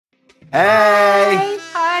Hey!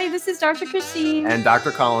 Hi, this is Dr. Christine. And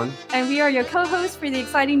Dr. Colin. And we are your co-hosts for the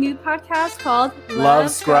exciting new podcast called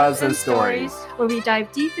Love, Scrubs, and Stories, where we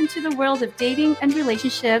dive deep into the world of dating and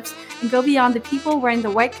relationships and go beyond the people wearing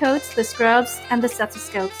the white coats, the scrubs, and the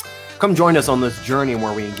stethoscopes. Come join us on this journey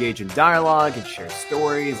where we engage in dialogue and share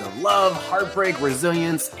stories of love, heartbreak,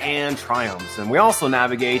 resilience, and triumphs. And we also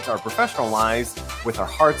navigate our professional lives with our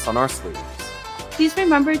hearts on our sleeves. Please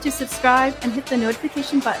remember to subscribe and hit the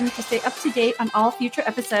notification button to stay up to date on all future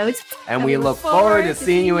episodes. And we look forward to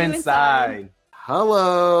seeing you inside.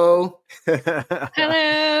 Hello.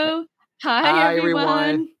 Hello. Hi,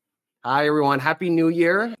 everyone. Hi, everyone. Happy New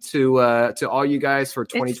Year to all you guys for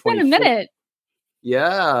 2024. It's been a minute.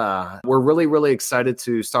 Yeah. We're really, really excited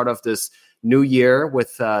to start off this new year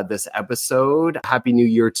with this episode. Happy New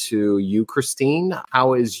Year to you, Christine.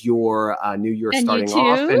 How is your new year starting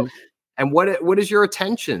off? And what is your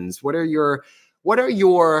intentions? What are your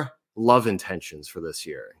love intentions for this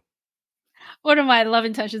year? What are my love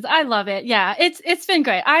intentions? I love it. Yeah, it's been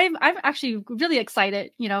great. I'm actually really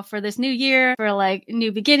excited, for this new year, for like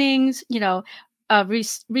new beginnings,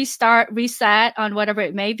 restart, reset on whatever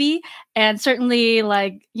it may be. And certainly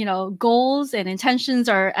goals and intentions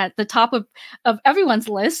are at the top of everyone's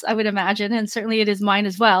list, I would imagine. And certainly it is mine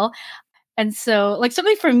as well. And so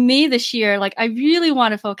certainly for me this year, I really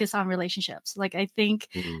want to focus on relationships. I think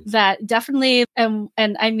that definitely, and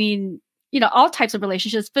I mean, all types of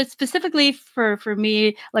relationships, but specifically for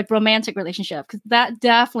me, romantic relationship, because that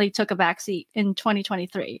definitely took a backseat in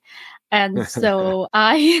 2023. And so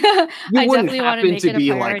I definitely want to make it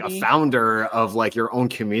a priority. Like a founder of your own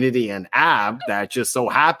community and app that just so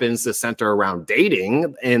happens to center around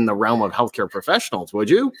dating in the realm of healthcare professionals, would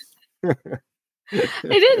you?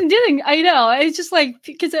 It didn't. I know. It's just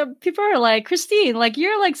because people are like, Christine,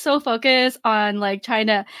 you're so focused on trying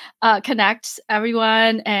to connect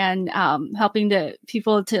everyone and helping the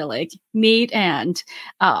people to meet and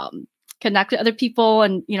connect with other people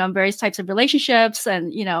and various types of relationships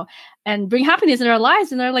and and bring happiness in our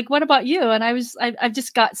lives. And they're like, what about you? And I've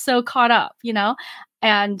just got so caught up,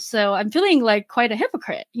 And so I'm feeling quite a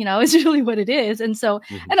hypocrite, is really what it is. And so,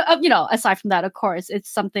 and aside from that, of course, it's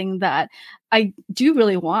something that I do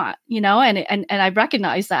really want, and I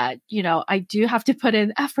recognize that, I do have to put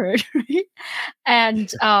in effort, right?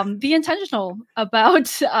 And be intentional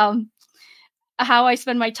about how I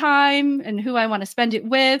spend my time and who I want to spend it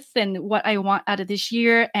with and what I want out of this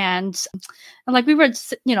year. And like we were,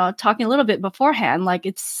 talking a little bit beforehand,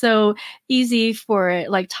 it's so easy for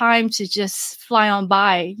time to just fly on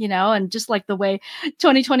by, and just the way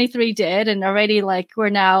 2023 did. And already we're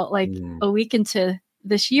now a week into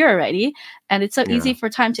this year already. And it's so easy for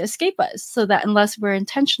time to escape us, so that unless we're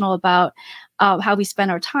intentional about how we spend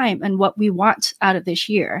our time and what we want out of this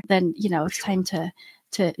year, then, it's time to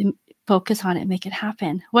focus on it and make it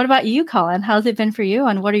happen. What about you, Colin? How's it been for you?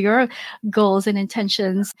 And what are your goals and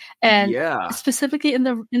intentions? And specifically in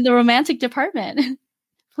the romantic department?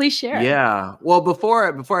 Please share. Yeah. Well,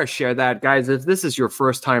 before I share that, guys, if this is your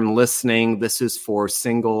first time listening, this is for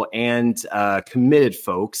single and committed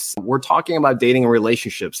folks. We're talking about dating and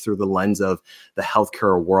relationships through the lens of the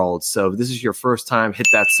healthcare world. So if this is your first time, hit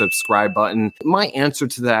that subscribe button. My answer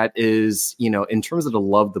to that is, in terms of the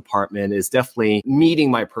love department, is definitely meeting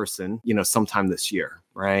my person, sometime this year.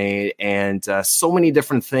 Right. And so many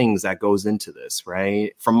different things that goes into this,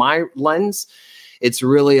 right? From my lens, it's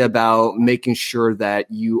really about making sure that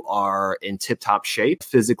you are in tip-top shape,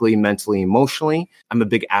 physically, mentally, emotionally. I'm a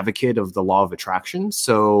big advocate of the law of attraction.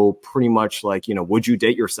 So pretty much would you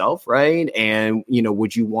date yourself, right? And,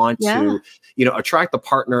 would you want to, attract the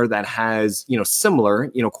partner that has,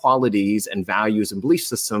 similar, qualities and values and belief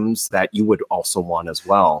systems that you would also want as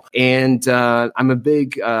well. And I'm a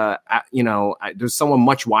big, there's someone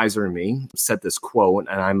much wiser than me said this quote,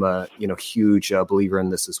 and I'm a, huge believer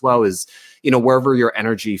in this as well, is, wherever your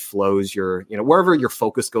energy flows, wherever your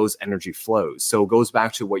focus goes, energy flows. So it goes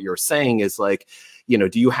back to what you're saying is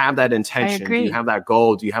do you have that intention? Do you have that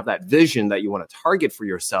goal? Do you have that vision that you want to target for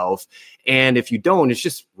yourself? And if you don't, it's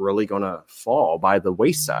just really going to fall by the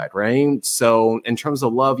wayside, right? So in terms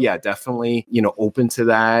of love, yeah, definitely, open to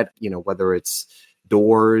that, whether it's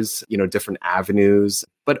doors, different avenues.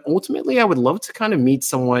 But ultimately, I would love to kind of meet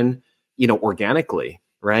someone, organically.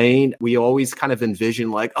 Right. We always kind of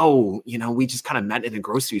envision we just kind of met in a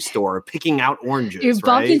grocery store picking out oranges. You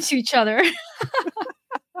bump into each other.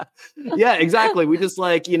 Yeah, exactly. We just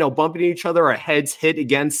bumping each other, our heads hit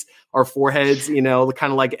against our foreheads, kind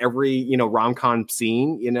of like every, rom-com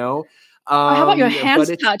scene, Or how about your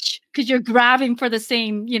hands touch? Because you're grabbing for the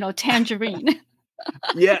same, tangerine.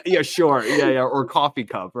 Yeah, sure. Yeah. Or coffee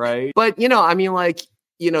cup. Right. But,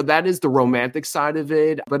 that is the romantic side of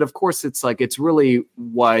it. But of course, it's like, it's really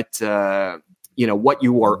what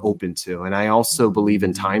you are open to. And I also believe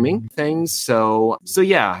in timing things. So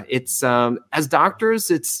yeah, it's, as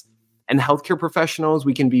doctors, and healthcare professionals,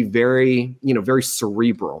 we can be very, very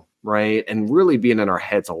cerebral, right? And really being in our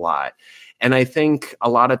heads a lot. And I think a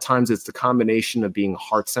lot of times it's the combination of being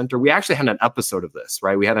heart-centered. We actually had an episode of this,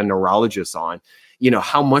 right? We had a neurologist on,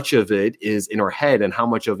 how much of it is in our head and how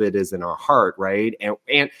much of it is in our heart, right?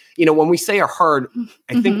 And when we say our heart,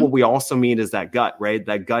 I think what we also mean is that gut, right?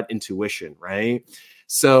 That gut intuition, right?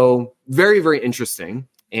 So very, very interesting.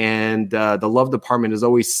 And the love department is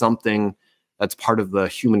always something that's part of the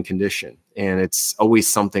human condition. And it's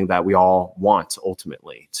always something that we all want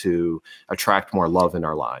ultimately to attract more love in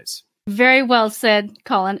our lives. Very well said,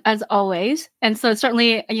 Colin, as always. And so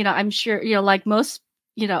certainly, I'm sure, like most,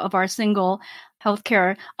 of our single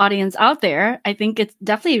healthcare audience out there, I think it's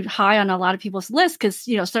definitely high on a lot of people's list because,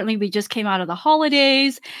 certainly we just came out of the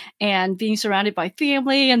holidays and being surrounded by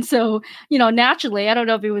family. And so, naturally, I don't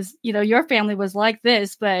know if it was, your family was like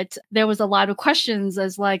this, but there was a lot of questions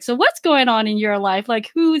as like, so what's going on in your life?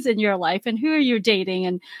 Like who's in your life and who are you dating?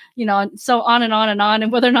 And, and so on and on and on.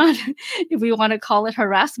 And whether or not if we want to call it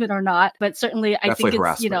harassment or not, but certainly I think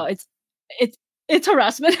it's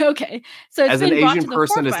harassment. Okay. So it's as an Asian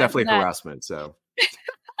person, it's definitely harassment. So.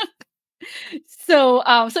 So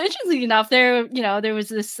interestingly enough, there was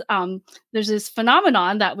this, there's this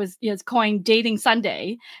phenomenon that was, it's coined Dating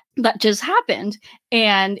Sunday that just happened.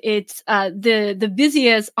 And it's, the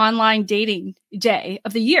busiest online dating day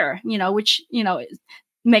of the year, which,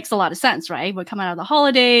 makes a lot of sense, right? We're coming out of the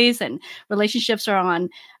holidays and relationships are on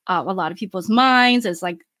a lot of people's minds as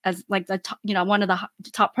the top, one of the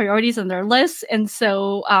top priorities on their list. And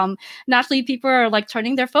so naturally people are like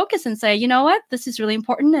turning their focus and say, you know what, this is really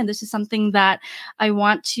important. And this is something that I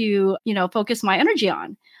want to, focus my energy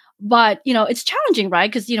on. But, it's challenging,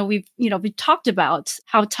 right? Because, we've talked about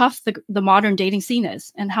how tough the modern dating scene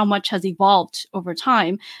is and how much has evolved over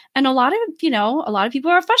time. And a lot of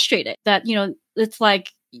people are frustrated that, it's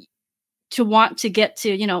like to want to get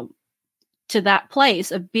to, to that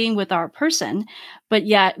place of being with our person, but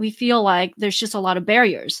yet we feel like there's just a lot of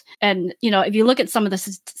barriers. And, if you look at some of the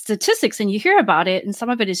statistics and you hear about it, and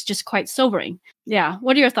some of it is just quite sobering. Yeah.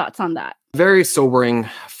 What are your thoughts on that? Very sobering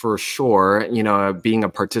for sure. Being a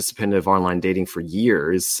participant of online dating for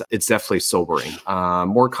years, it's definitely sobering.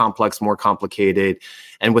 More complex, more complicated.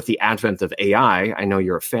 And with the advent of AI, I know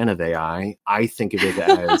you're a fan of AI. I think of it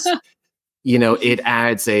as, it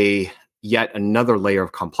adds yet another layer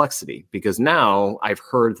of complexity, because now I've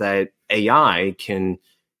heard that AI can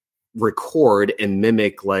record and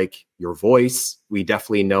mimic like your voice. We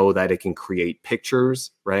definitely know that it can create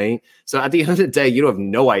pictures, right? So at the end of the day, you have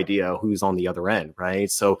no idea who's on the other end, right?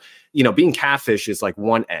 So, being catfish is like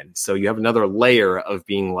one end. So you have another layer of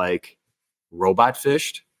being like robot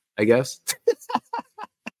fished, I guess.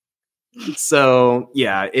 So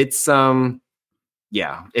yeah, it's just,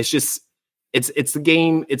 it's the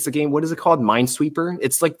game. It's the game. What is it called? Minesweeper.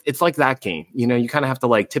 It's like that game. You kind of have to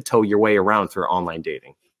like tiptoe your way around through online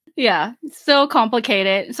dating. Yeah, so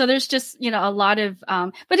complicated. So there's just, a lot of,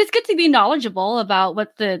 but it's good to be knowledgeable about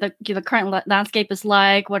what the current landscape is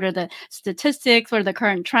like. What are the statistics? What are the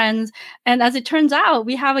current trends? And as it turns out,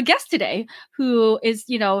 we have a guest today who is,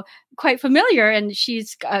 quite familiar, and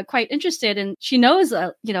she's quite interested, and she knows,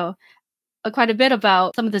 quite a bit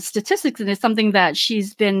about some of the statistics, and it's something that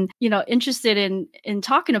she's been, interested in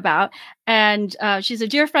talking about. And she's a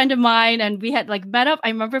dear friend of mine, and we had like met up. I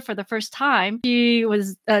remember for the first time, she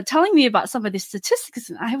was telling me about some of the statistics,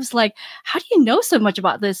 and I was like, "How do you know so much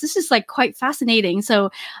about this? This is like quite fascinating."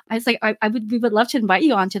 So I was like, we would love to invite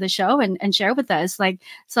you onto the show and share with us like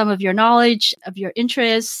some of your knowledge, of your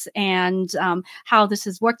interests, and how this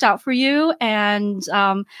has worked out for you. And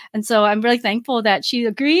so I'm really thankful that she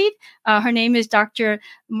agreed. Her name is Dr.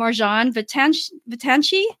 Marjon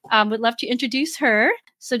Vatanchi. Would love to introduce her.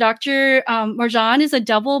 So Dr. Marjon is a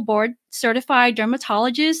double board certified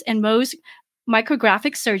dermatologist and Mohs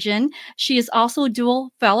Micrographic surgeon. She is also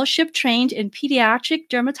dual fellowship trained in pediatric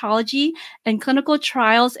dermatology and clinical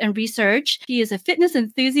trials and research. She is a fitness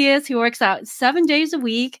enthusiast who works out 7 days a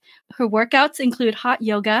week. Her workouts include hot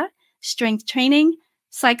yoga, strength training,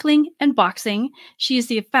 cycling, and boxing. She is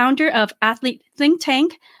the founder of Athlete Think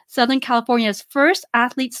Tank, Southern California's first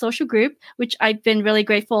athlete social group, which I've been really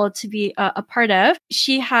grateful to be a part of.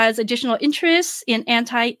 She has additional interests in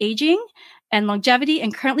anti-aging and longevity,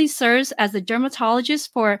 and currently serves as the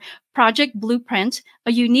dermatologist for Project Blueprint,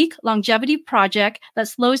 a unique longevity project that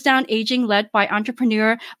slows down aging led by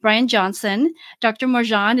entrepreneur Bryan Johnson. Dr.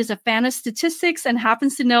 Marjon is a fan of statistics and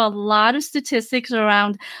happens to know a lot of statistics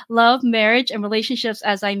around love, marriage, and relationships,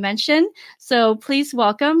 as I mentioned. So please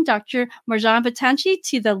welcome Dr. Marjon Vatanchi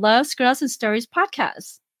to the Love, Scrolls, and Stories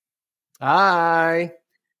podcast. Hi.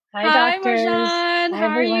 Hi, doctors. Marjon. How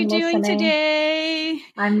are you doing today?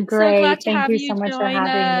 I'm great. So glad to Thank have you you so much for join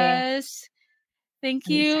having us. Thank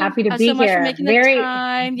me. I'm you happy to be so much here. for making the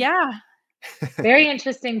time. Yeah. Very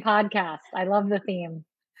interesting podcast. I love the theme.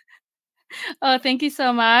 Oh, thank you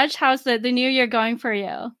so much. How's the new year going for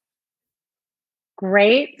you?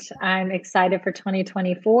 Great. I'm excited for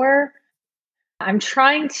 2024. I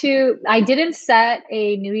didn't set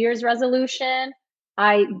a New Year's resolution.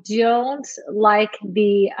 I don't like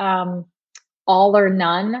the all or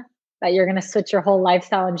none, that you're going to switch your whole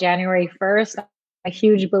lifestyle on January 1st. I'm a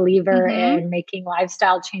huge believer in making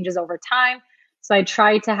lifestyle changes over time. So I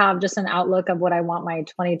try to have just an outlook of what I want my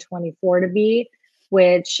 2024 to be,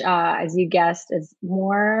 which, as you guessed, is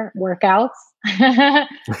more workouts,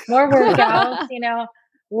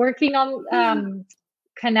 working on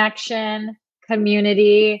connection,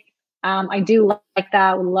 community. I do like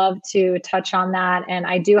that. Would love to touch on that. And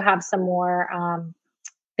I do have some more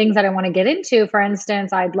things that I want to get into. For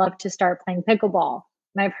instance, I'd love to start playing pickleball.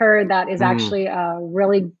 And I've heard that is actually a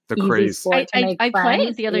really easy sport to make friends. I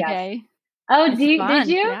played the other day. Oh, did you?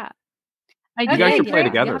 Yeah. I did. You guys should play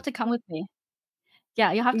together. You have to come with me.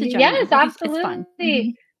 Yeah, you'll have to join me. Yes, absolutely. It's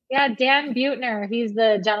fun. Yeah, Dan Buettner, he's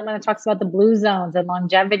the gentleman that talks about the blue zones and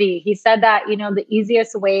longevity. He said that, the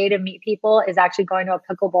easiest way to meet people is actually going to a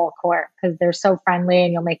pickleball court because they're so friendly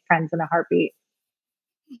and you'll make friends in a heartbeat.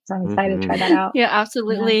 So I'm excited to try that out. Yeah,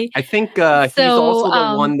 absolutely. Yeah. I think he's also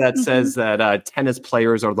the one that says that tennis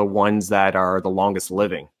players are the ones that are the longest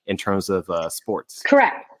living in terms of sports.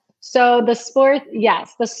 Correct. So the sports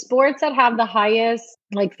that have the highest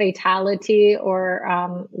fatality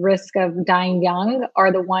or risk of dying young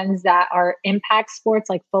are the ones that are impact sports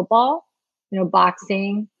like football,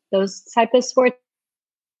 boxing, those type of sports.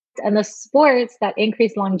 And the sports that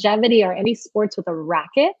increase longevity are any sports with a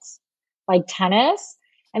racket, like tennis.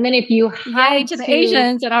 And then if you had to the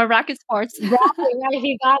Asians in our racket sports. Right,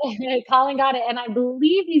 he got it. Colin got it. And I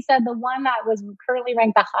believe he said the one that was currently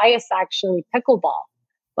ranked the highest, actually, pickleball.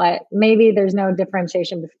 But maybe there's no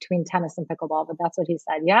differentiation between tennis and pickleball, but that's what he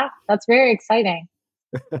said. Yeah, that's very exciting.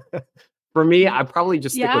 For me, I probably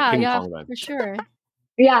just stick with ping pong then. For sure.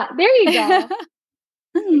 Yeah, there you go.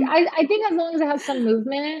 I think as long as it has some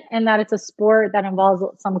movement and that it's a sport that involves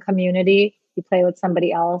some community, you play with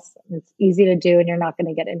somebody else, it's easy to do and you're not going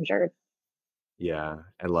to get injured. Yeah,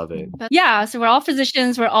 I love it. Yeah, so we're all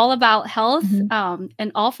physicians. We're all about health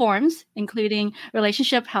in all forms, including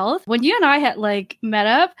relationship health. When you and I had met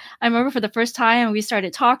up, I remember for the first time and we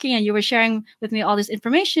started talking and you were sharing with me all this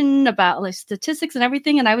information about statistics and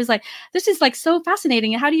everything. And I was like, this is so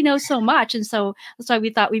fascinating. And how do you know so much? And so that's why we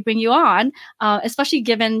thought we'd bring you on, especially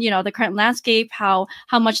given, the current landscape, how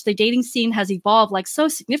much the dating scene has evolved so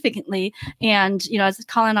significantly. And, as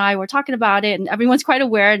Colin and I were talking about it and everyone's quite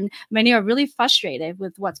aware and many are really frustrated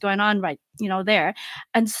with what's going on right there.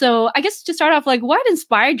 And so I guess to start off, what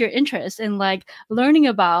inspired your interest in learning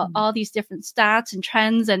about all these different stats and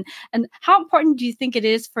trends, and how important do you think it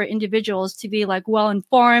is for individuals to be well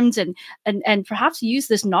informed and perhaps use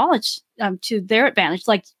this knowledge to their advantage,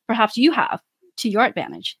 like perhaps you have to your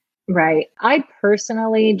advantage? Right. I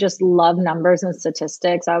personally just love numbers and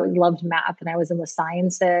statistics. I loved math and I was in the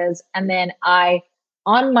sciences. And then I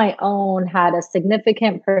on my own had a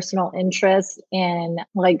significant personal interest in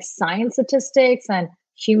science statistics and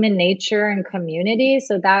human nature and community.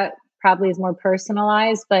 So that probably is more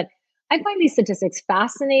personalized, but I find these statistics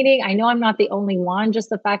fascinating. I know I'm not the only one, just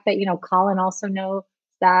the fact that, Colin also knows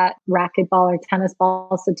that racquetball or tennis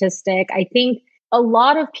ball statistic. I think a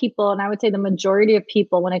lot of people, and I would say the majority of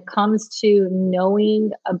people, when it comes to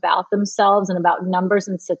knowing about themselves and about numbers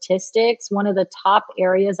and statistics, one of the top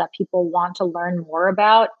areas that people want to learn more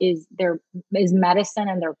about is medicine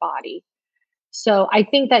and their body. So I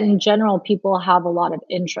think that in general, people have a lot of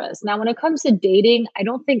interest. Now, when it comes to dating, I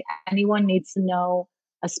don't think anyone needs to know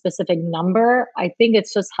a specific number. I think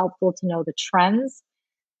it's just helpful to know the trends.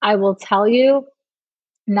 I will tell you,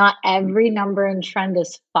 not every number and trend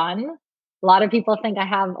is fun. A lot of people think I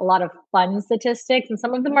have a lot of fun statistics, and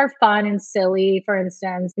some of them are fun and silly. For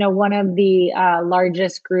instance, one of the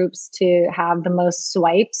largest groups to have the most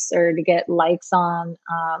swipes or to get likes on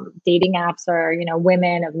dating apps are,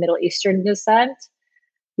 women of Middle Eastern descent.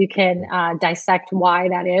 You can dissect why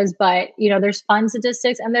that is, but there's fun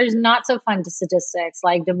statistics and there's not so fun statistics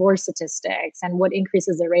like divorce statistics and what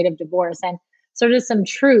increases the rate of divorce, and sort of some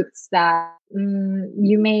truths that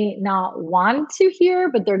you may not want to hear,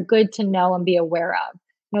 but they're good to know and be aware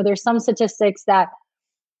of. There's some statistics that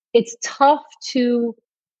it's tough to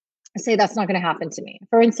say that's not going to happen to me.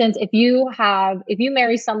 For instance, if you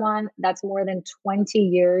marry someone that's more than 20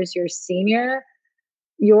 years your senior,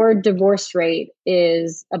 your divorce rate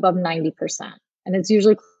is above 90%. And it's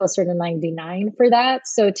usually closer to 99 for that.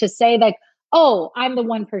 So to say like, oh, I'm the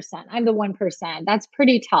 1%, I'm the 1%, that's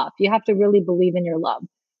pretty tough. You have to really believe in your love.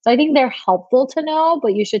 So I think they're helpful to know,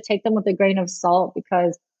 but you should take them with a grain of salt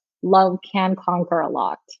because love can conquer a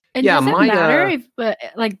lot. And does it matter if,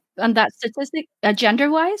 like, on that statistic,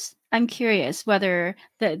 gender-wise? I'm curious whether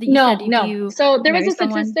no. So there was a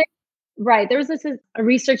statistic, right? There was a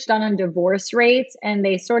research done on divorce rates, and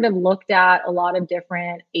they sort of looked at a lot of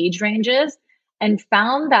different age ranges and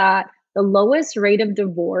found that the lowest rate of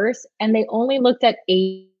divorce, and they only looked at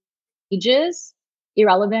ages,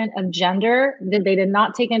 irrelevant of gender. They did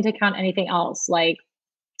not take into account anything else like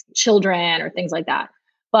children or things like that.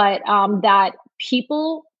 But that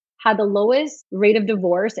people had the lowest rate of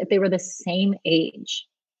divorce if they were the same age.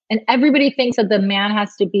 And everybody thinks that the man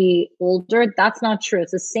has to be older. That's not true.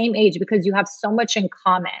 It's the same age because you have so much in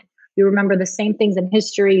common. You remember the same things in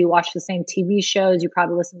history. You watch the same TV shows. You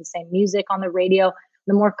probably listen to the same music on the radio.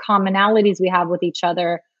 The more commonalities we have with each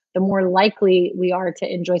other, the more likely we are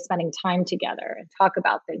to enjoy spending time together and talk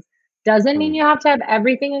about things. Doesn't mean you have to have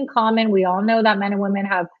everything in common. We all know that men and women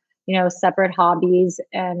have, separate hobbies,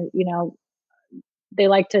 and, they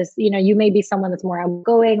like to, you may be someone that's more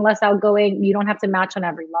outgoing, less outgoing. You don't have to match on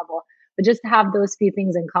every level, but just have those few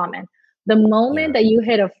things in common. The moment that you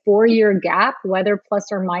hit a 4-year gap, whether plus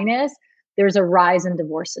or minus, there's a rise in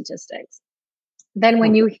divorce statistics. Then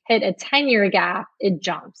when you hit a 10-year gap, it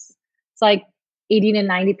jumps. It's like 80 to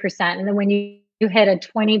 90%. And then when you hit a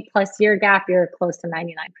 20 plus year gap, you're close to 99%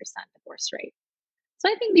 divorce rate. So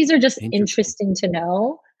I think these are just interesting to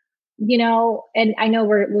know. And I know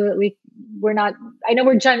we're not, I know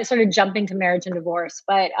we're sort of jumping to marriage and divorce,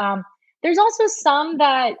 but there's also some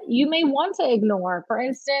that you may want to ignore. For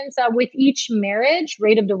instance, with each marriage,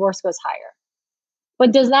 rate of divorce goes higher.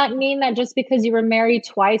 But does that mean that just because you were married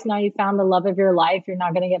twice, now you found the love of your life, you're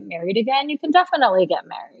not going to get married again? You can definitely get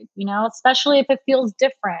married, especially if it feels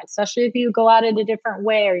different, especially if you go at it a different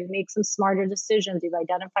way or you make some smarter decisions, you've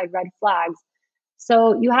identified red flags.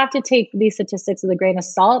 So you have to take these statistics with a grain of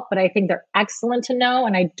salt, but I think they're excellent to know.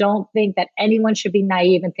 And I don't think that anyone should be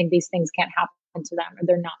naive and think these things can't happen to them or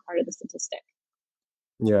they're not part of the statistic.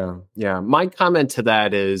 Yeah. Yeah. My comment to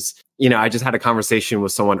that is, I just had a conversation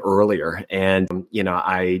with someone earlier and,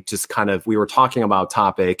 I just we were talking about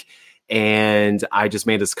topic and I just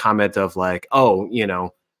made this comment of like, oh,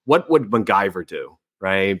 what would MacGyver do?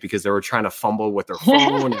 Right. Because they were trying to fumble with their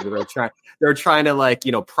phone and they're trying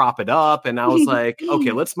to prop it up. And I was like,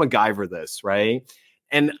 okay, let's MacGyver this. Right.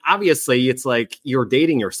 And obviously it's like you're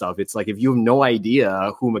dating yourself. It's like if you have no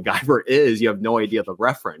idea who MacGyver is, you have no idea the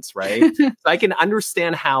reference, right? So I can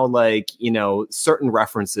understand how certain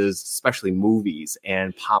references, especially movies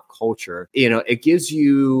and pop culture, it gives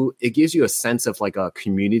you a sense of like a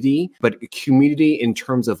community, but a community in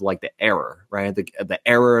terms of like the era, right? The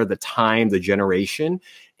era, the time, the generation.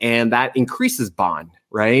 And that increases bond,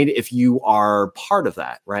 right? If you are part of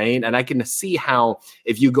that, right? And I can see how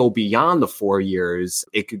if you go beyond the 4 years,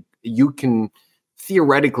 you can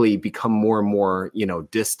theoretically become more and more,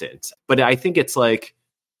 distant. But I think it's like,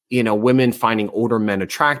 women finding older men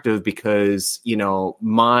attractive because,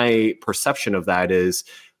 my perception of that is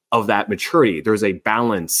of that maturity. There's a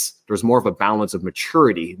balance. There's more of a balance of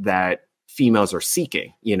maturity that females are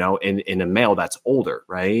seeking, in a male that's older,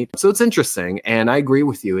 right? So it's interesting. And I agree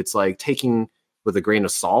with you. It's like taking with a grain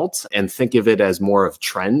of salt and think of it as more of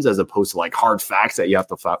trends as opposed to like hard facts that you have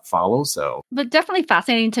to follow. So, but definitely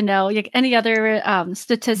fascinating to know. Like any other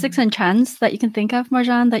statistics and trends that you can think of,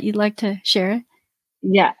 Marjon, that you'd like to share?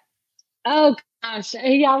 Yeah. Oh gosh.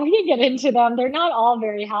 Yeah, we can get into them. They're not all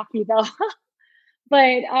very happy though.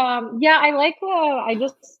 But I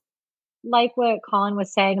just like what Colin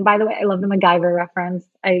was saying. And by the way, I love the MacGyver reference.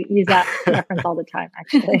 I use that reference all the time,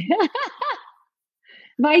 actually.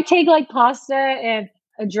 If I take like pasta and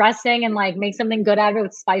a dressing and like make something good out of it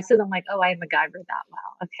with spices, I'm like, oh, I MacGyver that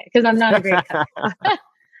well. Okay. Because I'm not a great cook.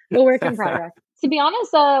 A work in progress. To be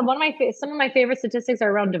honest, some of my favorite statistics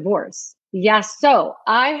are around divorce. Yes. So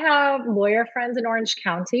I have lawyer friends in Orange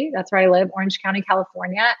County. That's where I live, Orange County,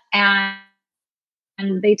 California. And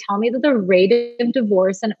they tell me that the rate of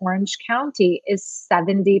divorce in Orange County is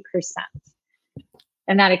 70%.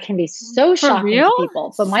 and that it can be so For shocking real? to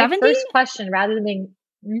people. But my 70? first question, rather than being,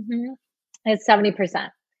 it's 70%.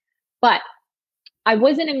 But I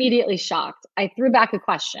wasn't immediately shocked. I threw back a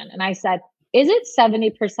question and I said, is it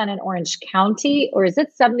 70% in Orange County or is it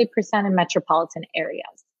 70% in metropolitan areas?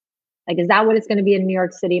 Like, is that what it's going to be in New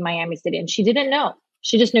York City, Miami City? And she didn't know.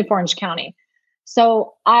 She just knew for Orange County.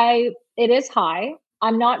 So it is high.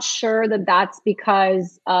 I'm not sure that that's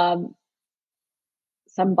because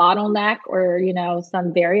some bottleneck or,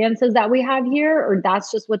 some variances that we have here, or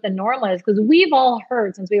that's just what the norm is. Because we've all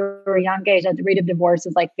heard since we were a young age that the rate of divorce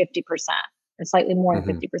is like 50% or slightly more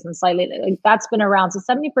than 50%, slightly like that's been around. So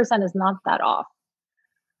 70% is not that off.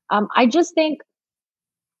 I just think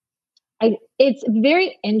it's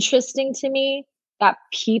very interesting to me that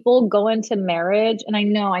people go into marriage, and I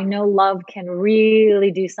know love can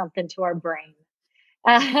really do something to our brain,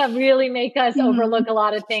 really make us overlook a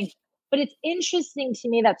lot of things. But it's interesting to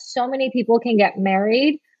me that so many people can get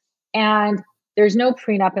married and there's no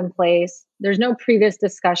prenup in place. There's no previous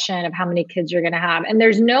discussion of how many kids you're going to have. And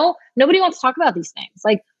nobody wants to talk about these things.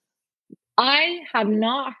 Like, I have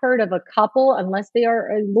not heard of a couple, unless they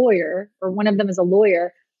are a lawyer or one of them is a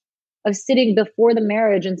lawyer, of sitting before the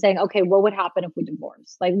marriage and saying, okay, what would happen if we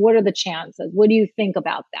divorce? Like, what are the chances? What do you think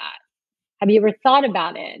about that? Have you ever thought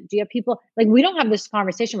about it? Do you have people, like, we don't have this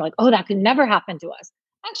conversation. We're like, oh, that could never happen to us.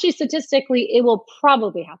 Actually, statistically, it will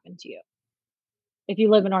probably happen to you if you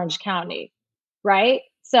live in Orange County, right?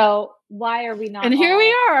 So why are we not? And here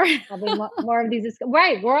we are having more of these.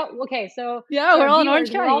 Right. We're all, okay. So yeah, we're all in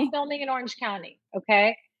Orange County. We're all filming in Orange County.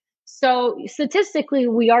 Okay. So statistically,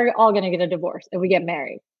 we are all going to get a divorce if we get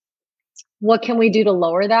married. What can we do to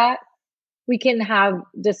lower that? We can have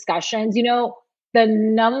discussions. The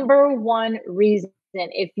number one reason,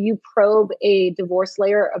 if you probe a divorce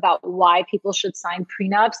lawyer about why people should sign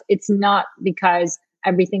prenups, it's not because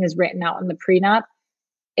everything is written out in the prenup.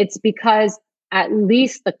 It's because at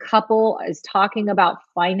least the couple is talking about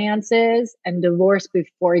finances and divorce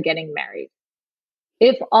before getting married.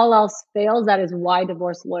 If all else fails, that is why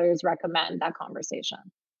divorce lawyers recommend that conversation.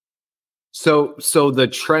 So the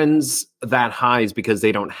trends that high is because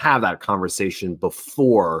they don't have that conversation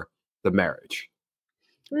before the marriage.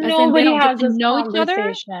 Nobody has this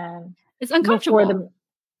conversation. It's uncomfortable.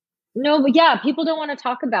 No, but yeah, people don't want to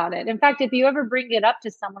talk about it. In fact, if you ever bring it up to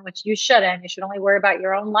someone, which you shouldn't, you should only worry about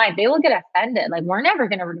your own life. They will get offended. Like, we're never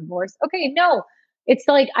going to divorce. Okay, no. It's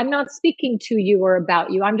like, I'm not speaking to you or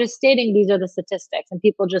about you. I'm just stating these are the statistics. And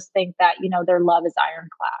people just think that, their love is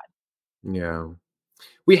ironclad. Yeah.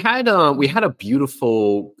 We had a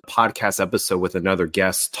beautiful podcast episode with another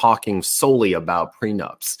guest talking solely about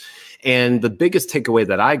prenups. And the biggest takeaway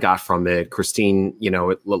that I got from it, Christine,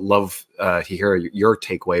 love to hear your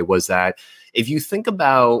takeaway, was that if you think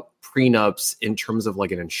about prenups in terms of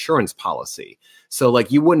like an insurance policy, so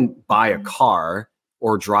like you wouldn't buy a car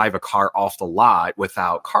or drive a car off the lot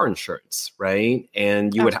without car insurance, right?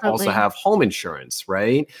 And you would also have home insurance,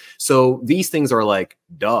 right? So these things are like,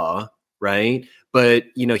 duh, right? But,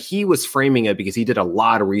 he was framing it because he did a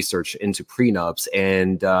lot of research into prenups,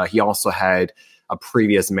 and he also had a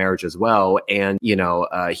previous marriage as well. And,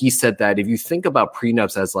 he said that if you think about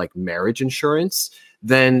prenups as like marriage insurance,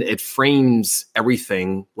 then it frames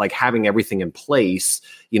everything like having everything in place,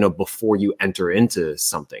 before you enter into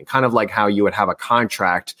something. Kind of like how you would have a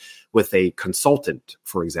contract with a consultant,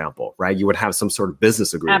 for example, right? You would have some sort of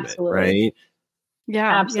business agreement, absolutely. Right?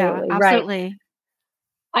 Yeah, absolutely. Yeah, absolutely. Right.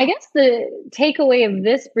 I guess the takeaway of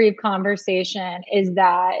this brief conversation is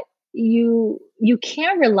that you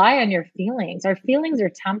can't rely on your feelings. Our feelings are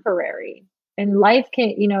temporary, and life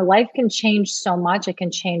can change so much. It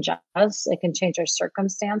can change us. It can change our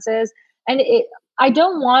circumstances. And I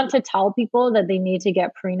don't want to tell people that they need to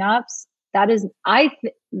get prenups. That is,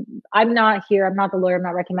 I'm not here. I'm not the lawyer. I'm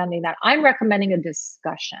not recommending that. I'm recommending a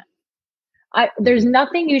discussion. There's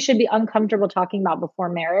nothing you should be uncomfortable talking about before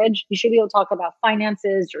marriage. You should be able to talk about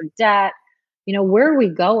finances, your debt. Where are we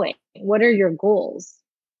going? What are your goals?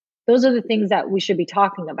 Those are the things that we should be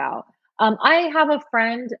talking about. I have a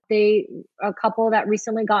friend, a couple that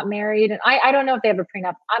recently got married, and I don't know if they have a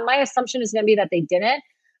prenup. My assumption is going to be that they didn't,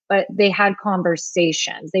 but they had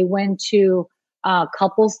conversations. They went to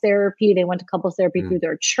couples therapy. They went to couples therapy through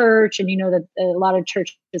their church. And that a lot of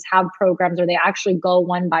churches have programs where they actually go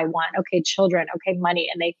one by one. Okay, children, okay, money.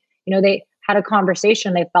 And they had a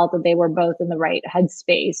conversation. They felt that they were both in the right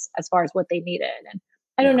headspace as far as what they needed. And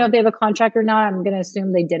I don't know if they have a contract or not. I'm going to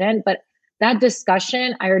assume they didn't. But that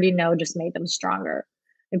discussion, I already know, just made them stronger.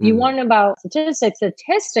 If you want about statistics,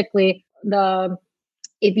 statistically,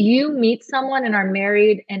 if you meet someone and are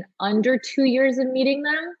married in under 2 years of meeting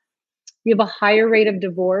them, you have a higher rate of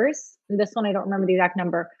divorce and this one I don't remember the exact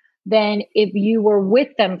number, than if you were with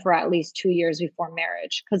them for at least 2 years before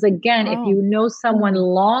marriage. Because again, if you know someone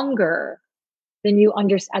longer, then you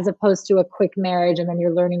understand, as opposed to a quick marriage and then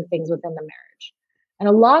you're learning things within the marriage. And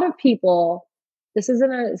a lot of people, this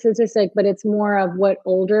isn't a statistic, but it's more of what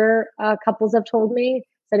older couples have told me,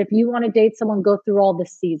 that if you want to date someone, go through all the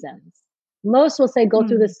seasons. Most will say go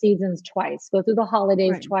through the seasons twice, go through the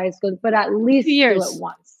holidays twice, but at least do it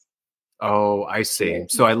once. Oh, I see.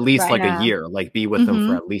 So at least like a year, like be with them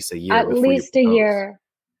for at least a year. At least a year.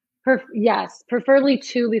 Yes, preferably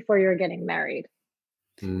 2 before you're getting married.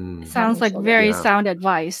 Sounds like very sound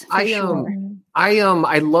advice. For sure.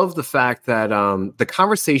 I love the fact that the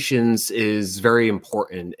conversations is very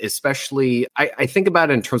important, especially I think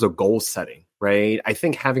about it in terms of goal setting, right? I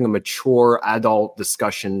think having a mature adult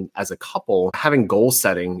discussion as a couple, having goal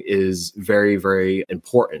setting is very, very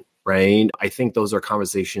important, right? I think those are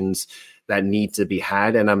conversations that need to be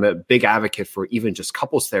had. And I'm a big advocate for even just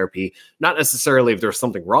couples therapy, not necessarily if there's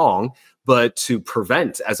something wrong, but to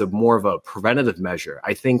prevent as a more of a preventative measure.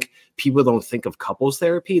 I think people don't think of couples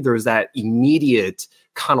therapy. There's that immediate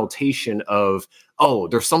connotation of, oh,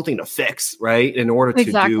 there's something to fix, right? In order to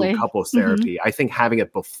do couples therapy. I think having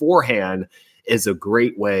it beforehand is a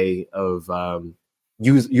great way of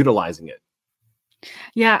utilizing it.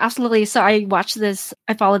 Yeah, absolutely. So I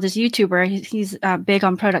follow this YouTuber. He's big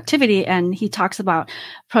on productivity, and he talks about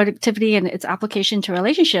productivity and its application to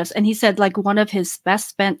relationships. And he said like one of his best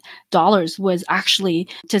spent dollars was actually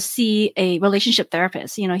to see a relationship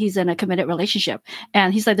therapist. You know, he's in a committed relationship,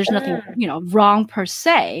 and he's like, there's nothing, wrong per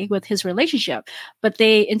se with his relationship, but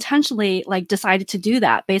they intentionally like decided to do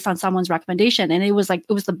that based on someone's recommendation. And it was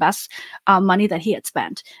the best money that he had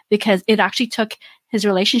spent, because it actually took his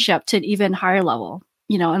relationship to an even higher level,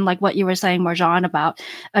 and like what you were saying, Marjon, about,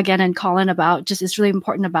 again, and Colin, about just, it's really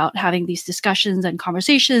important about having these discussions and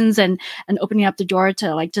conversations and opening up the door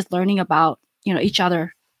to like just learning about, each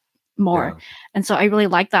other more. Yeah. And so I really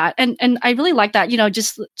like that. And I really like that,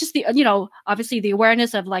 just the, obviously the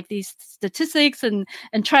awareness of like these statistics and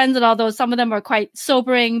trends and all those, some of them are quite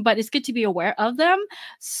sobering, but it's good to be aware of them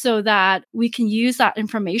so that we can use that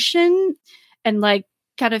information and like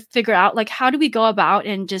kind of figure out like how do we go about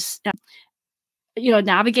and just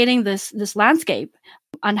navigating this landscape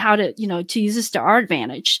on how to to use this to our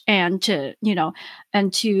advantage and to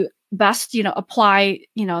best apply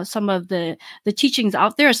some of the teachings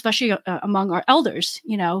out there, especially among our elders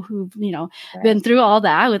who've been through all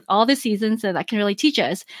that with all the seasons, that can really teach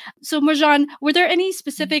us. So Marjon, were there any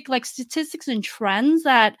specific like statistics and trends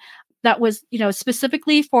that was,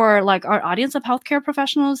 specifically for like our audience of healthcare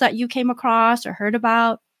professionals that you came across or heard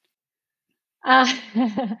about?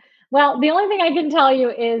 Well, the only thing I can tell you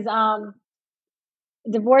is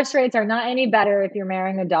divorce rates are not any better if you're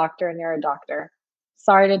marrying a doctor and you're a doctor.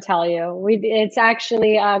 Sorry to tell you. It's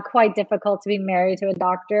actually quite difficult to be married to a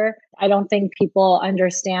doctor. I don't think people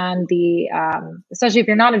understand especially if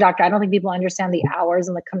you're not a doctor, I don't think people understand the hours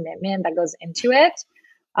and the commitment that goes into it.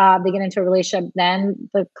 They get into a relationship, then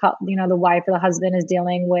the wife or the husband is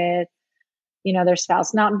dealing with, their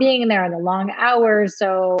spouse not being there and the long hours.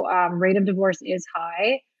 So rate of divorce is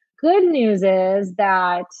high. Good news is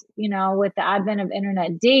that, with the advent of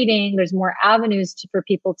internet dating, there's more avenues for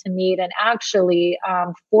people to meet. And actually,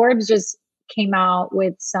 Forbes just came out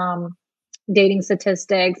with some dating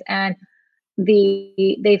statistics, and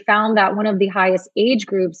they found that one of the highest age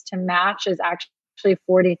groups to match is actually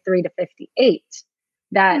 43 to 58.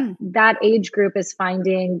 That age group is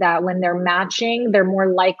finding that when they're matching, they're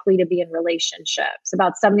more likely to be in relationships.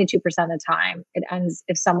 About 72% of the time, it ends,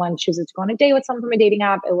 if someone chooses to go on a date with someone from a dating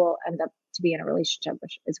app, it will end up to be in a relationship,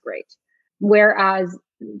 which is great. Whereas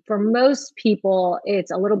for most people,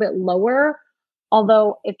 it's a little bit lower.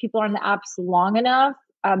 Although if people are on the apps long enough,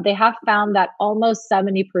 they have found that almost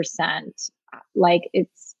 70%, like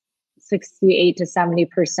it's 68 to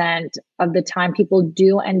 70% of the time, people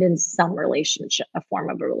do end in some relationship, a form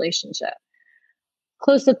of a relationship.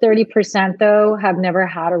 Close to 30%, though, have never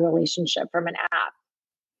had a relationship from an app.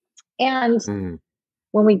 And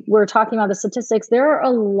when we're talking about the statistics, there are a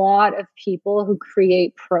lot of people who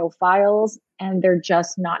create profiles and they're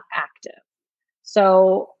just not active.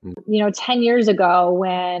 So, 10 years ago,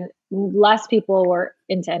 when less people were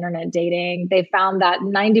into internet dating, they found that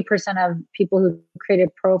 90% of people who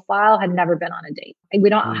created profile had never been on a date. We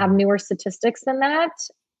don't have newer statistics than that,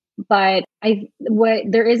 but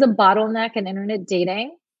there is a bottleneck in internet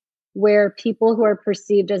dating where people who are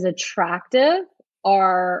perceived as attractive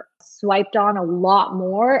are swiped on a lot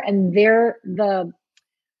more, and they're the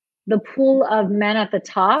pool of men at the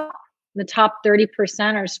top The top 30%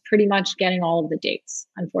 are pretty much getting all of the dates,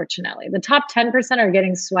 unfortunately. The top 10% are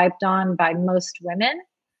getting swiped on by most women,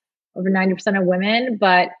 over 90% of women,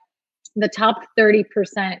 but the top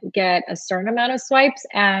 30% get a certain amount of swipes.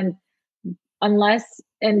 And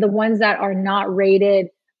the ones that are not rated,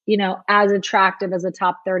 as attractive as the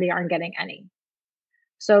top 30 aren't getting any.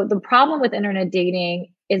 So the problem with internet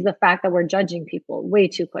dating is the fact that we're judging people way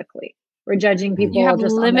too quickly. We're judging people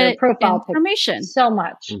just on their profile information. So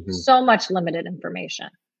much limited information.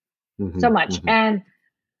 So much. And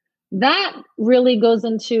that really goes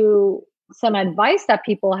into some advice that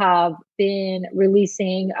people have been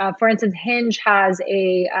releasing. For instance, Hinge has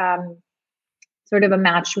a sort of a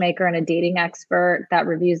matchmaker and a dating expert that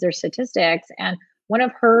reviews their statistics. And one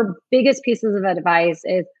of her biggest pieces of advice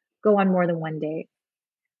is go on more than one date.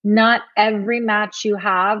 Not every match you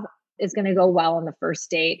have is going to go well on the first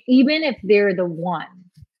date, even if they're the one,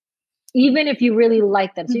 even if you really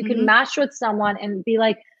like them. So you can match with someone and be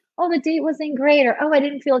like, oh, the date wasn't great, or, oh, I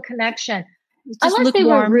didn't feel a connection. Unless they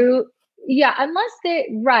were rude. Yeah,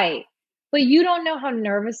 right. But you don't know how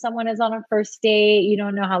nervous someone is on a first date. You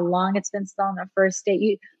don't know how long it's been spent on a first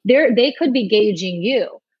date. They could be gauging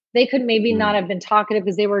you. They could maybe not have been talkative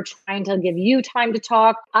because they were trying to give you time to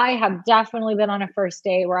talk. I have definitely been on a first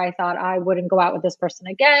date where I thought I wouldn't go out with this person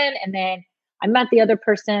again. And then I met the other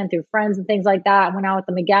person through friends and things like that. I went out with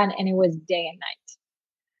them again, and it was day and night.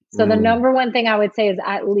 So the number one thing I would say is,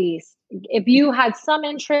 at least if you had some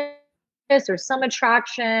interest or some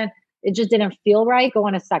attraction, it just didn't feel right, go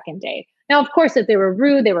on a second date. Now, of course, if they were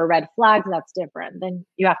rude, they were red flags, that's different. Then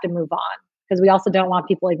you have to move on, because we also don't want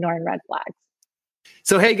people ignoring red flags.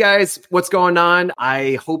 So, hey guys, what's going on?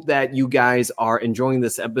 I hope that you guys are enjoying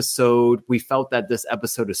this episode. We felt that this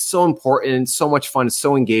episode is so important, so much fun,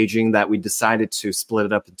 so engaging that we decided to split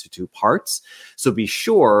it up into 2 parts. So be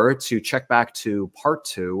sure to check back to part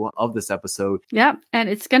 2 of this episode. Yeah, and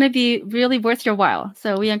it's going to be really worth your while.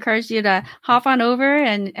 So we encourage you to hop on over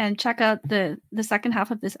and check out the second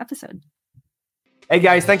half of this episode. Hey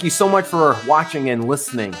guys, thank you so much for watching and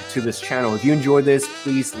listening to this channel. If you enjoyed this,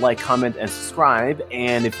 please like, comment, and subscribe.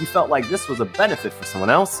 And if you felt like this was a benefit for someone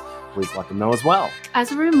else, please let them know as well.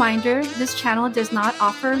 As a reminder, this channel does not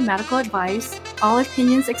offer medical advice. All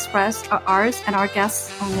opinions expressed are ours and our guests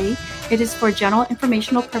only. It is for general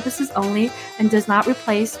informational purposes only and does not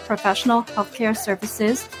replace professional healthcare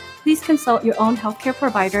services. Please consult your own healthcare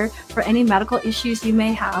provider for any medical issues you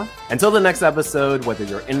may have. Until the next episode, whether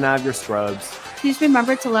you're in and out of your scrubs, please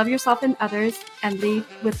remember to love yourself and others and lead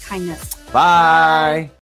with kindness. Bye.